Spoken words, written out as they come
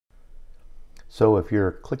So if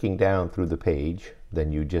you're clicking down through the page,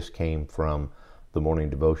 then you just came from the Morning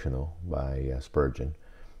Devotional by Spurgeon.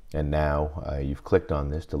 And now you've clicked on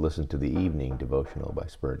this to listen to the Evening Devotional by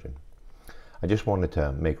Spurgeon. I just wanted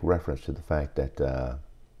to make reference to the fact that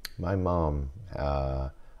my mom, I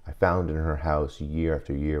found in her house year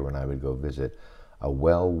after year when I would go visit, a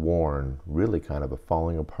well-worn, really kind of a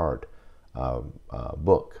falling apart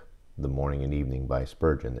book, The Morning and Evening by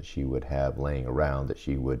Spurgeon, that she would have laying around, that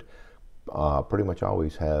she would pretty much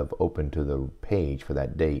always have open to the page for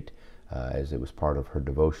that date, as it was part of her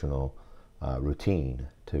devotional routine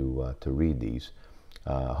to read these.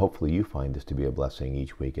 Hopefully you find this to be a blessing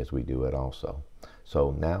each week as we do it also.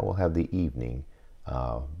 So now we'll have the Evening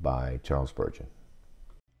by Charles Spurgeon.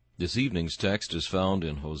 This evening's text is found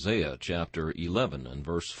in Hosea chapter 11 and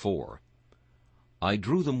verse 4. I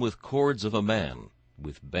drew them with cords of a man,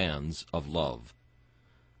 with bands of love.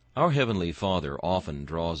 Our Heavenly Father often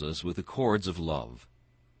draws us with the cords of love.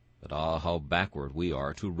 But how backward we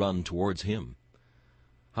are to run towards Him.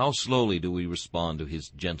 How slowly do we respond to His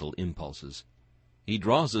gentle impulses. He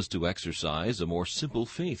draws us to exercise a more simple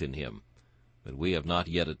faith in Him. But we have not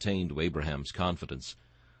yet attained to Abraham's confidence.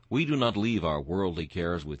 We do not leave our worldly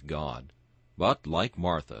cares with God, but, like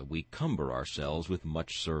Martha, we cumber ourselves with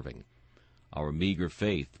much serving. Our meager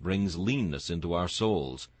faith brings leanness into our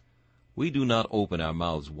souls. We do not open our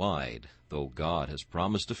mouths wide, though God has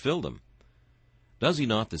promised to fill them. Does He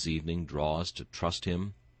not this evening draw us to trust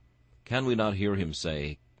Him? Can we not hear Him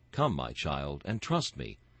say, Come, my child, and trust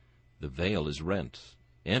me. The veil is rent.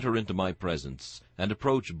 Enter into my presence, and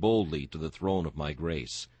approach boldly to the throne of my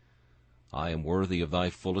grace. I am worthy of thy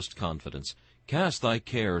fullest confidence. Cast thy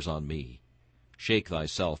cares on me. Shake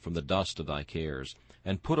thyself from the dust of thy cares,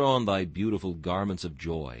 and put on thy beautiful garments of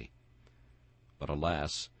joy. But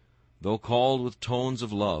alas, though called with tones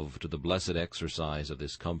of love to the blessed exercise of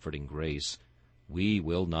this comforting grace, we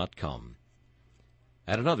will not come.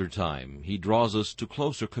 At another time He draws us to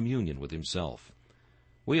closer communion with Himself.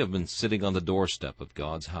 We have been sitting on the doorstep of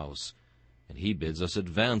God's house, and He bids us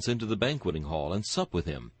advance into the banqueting hall and sup with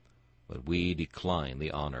Him, but we decline the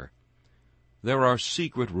honor. There are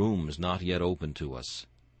secret rooms not yet open to us.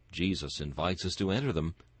 Jesus invites us to enter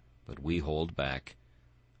them, but we hold back.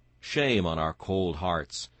 Shame on our cold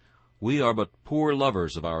hearts! We are but poor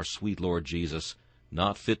lovers of our sweet Lord Jesus,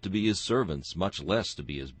 not fit to be His servants, much less to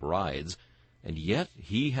be His brides, and yet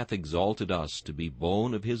He hath exalted us to be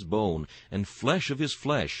bone of His bone, and flesh of His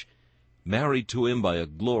flesh, married to Him by a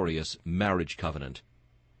glorious marriage covenant.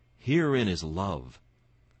 Herein is love,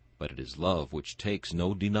 but it is love which takes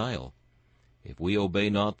no denial. If we obey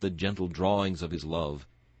not the gentle drawings of His love,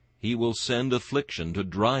 He will send affliction to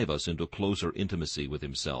drive us into closer intimacy with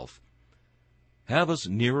Himself. Have us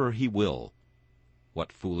nearer He will.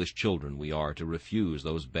 What foolish children we are to refuse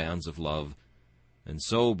those bands of love, and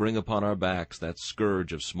so bring upon our backs that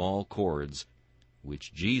scourge of small cords,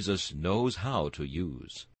 which Jesus knows how to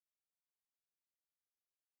use.